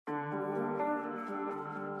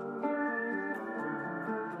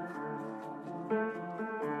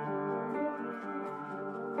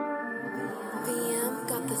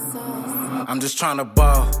I'm just tryna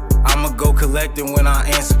ball. I'ma go collecting when I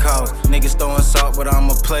answer calls. Niggas throwing salt, but I'm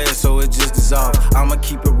a player, so it just dissolve. I'ma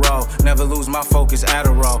keep it raw, never lose my focus,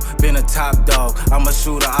 Adderall. Been a top dog, I'm a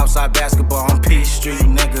shooter outside basketball on P Street,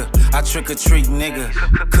 nigga. I trick or treat, nigga.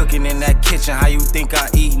 Cooking in that kitchen, how you think I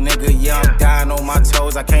eat, nigga? Yeah, I'm dying on my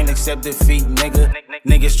toes, I can't accept defeat, nigga.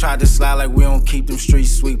 Niggas try to slide like we don't keep them street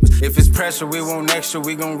sweepers. If it's pressure, we want extra,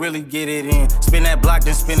 we gon' really get it in. Spin that block,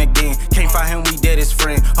 then spin again. Can't find him, we dead as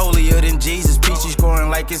friend. Holier than Jesus, Peachy scoring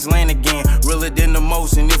like it's land again. Realer than the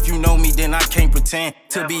most, and if you know me, then I can't pretend.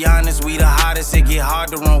 To be honest, we the hottest, it get hard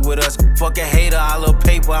to run with us. Fuck a hater, I love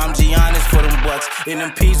paper, I'm Giannis for them bucks. In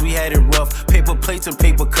them P's, we had it rough. Paper plates and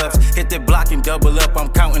paper cups. Hit that block and double up, I'm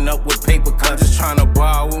counting up with paper cups. I'm just tryna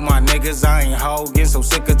ball with my niggas, I ain't hogging. So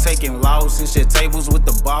sick of taking losses, shit tables with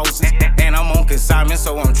the bosses. And I'm on consignment,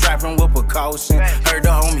 so I'm trapping with precaution. Heard the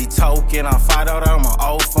homie talking, I fight out, I'ma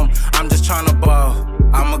off him. I'm just tryna ball.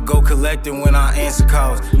 I'ma go collecting when I answer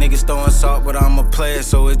calls. Niggas throwing salt, but I'm a player,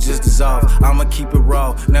 so it just dissolve. I'ma keep it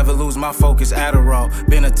raw, never lose my focus, Adderall.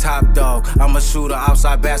 Been a top dog, I'm a shooter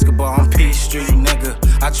outside basketball on P Street, nigga.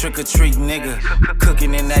 I trick or treat, nigga.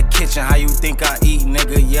 Cooking in that kitchen, how you think I eat,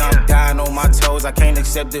 nigga? Yeah, I'm dying on my toes, I can't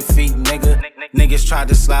accept defeat, nigga. Niggas try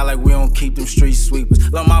to slide like we don't keep them street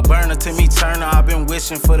sweepers. Love my burner, Timmy Turner, I've been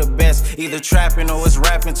wishing for the best. Either trapping or it's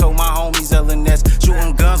rapping, told my homies LNS.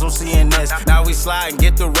 Shooting guns on CNS, now we sliding,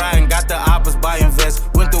 get the ride and got the oppas by invest.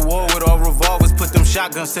 Went to war with all revolvers, put them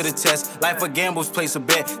shotguns to the test. Life of gambles, place a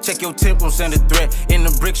bet. Check your tempo, send a threat. In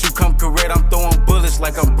the bricks, you come correct. I'm throwing bullets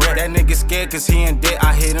like I'm Brett. That nigga scared cause he in debt.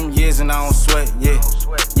 I hit him years and I don't sweat, yeah.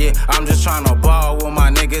 I'm just tryna ball with my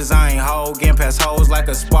niggas. I ain't hogging past hoes like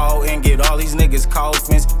a spall and get all these niggas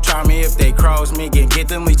coffins. Try me if they cross me, get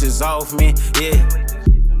them leeches off me, yeah.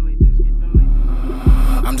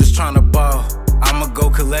 I'm just tryna ball. I'ma go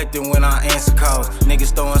collecting when I answer calls.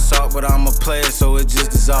 Niggas throwing salt, but I'm a player, so it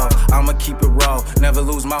just dissolve. I'ma keep it raw, never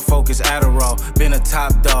lose my focus, Adderall. Been a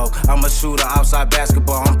top dog, I'm a shooter outside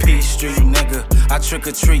basketball on P Street, nigga. I trick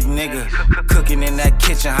or treat, nigga. Cooking in that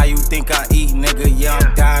kitchen, how you think I eat, nigga? Yeah,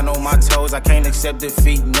 I'm dying on my toes, I can't accept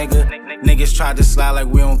defeat, nigga. Niggas try to slide like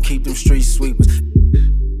we don't keep them street sweepers.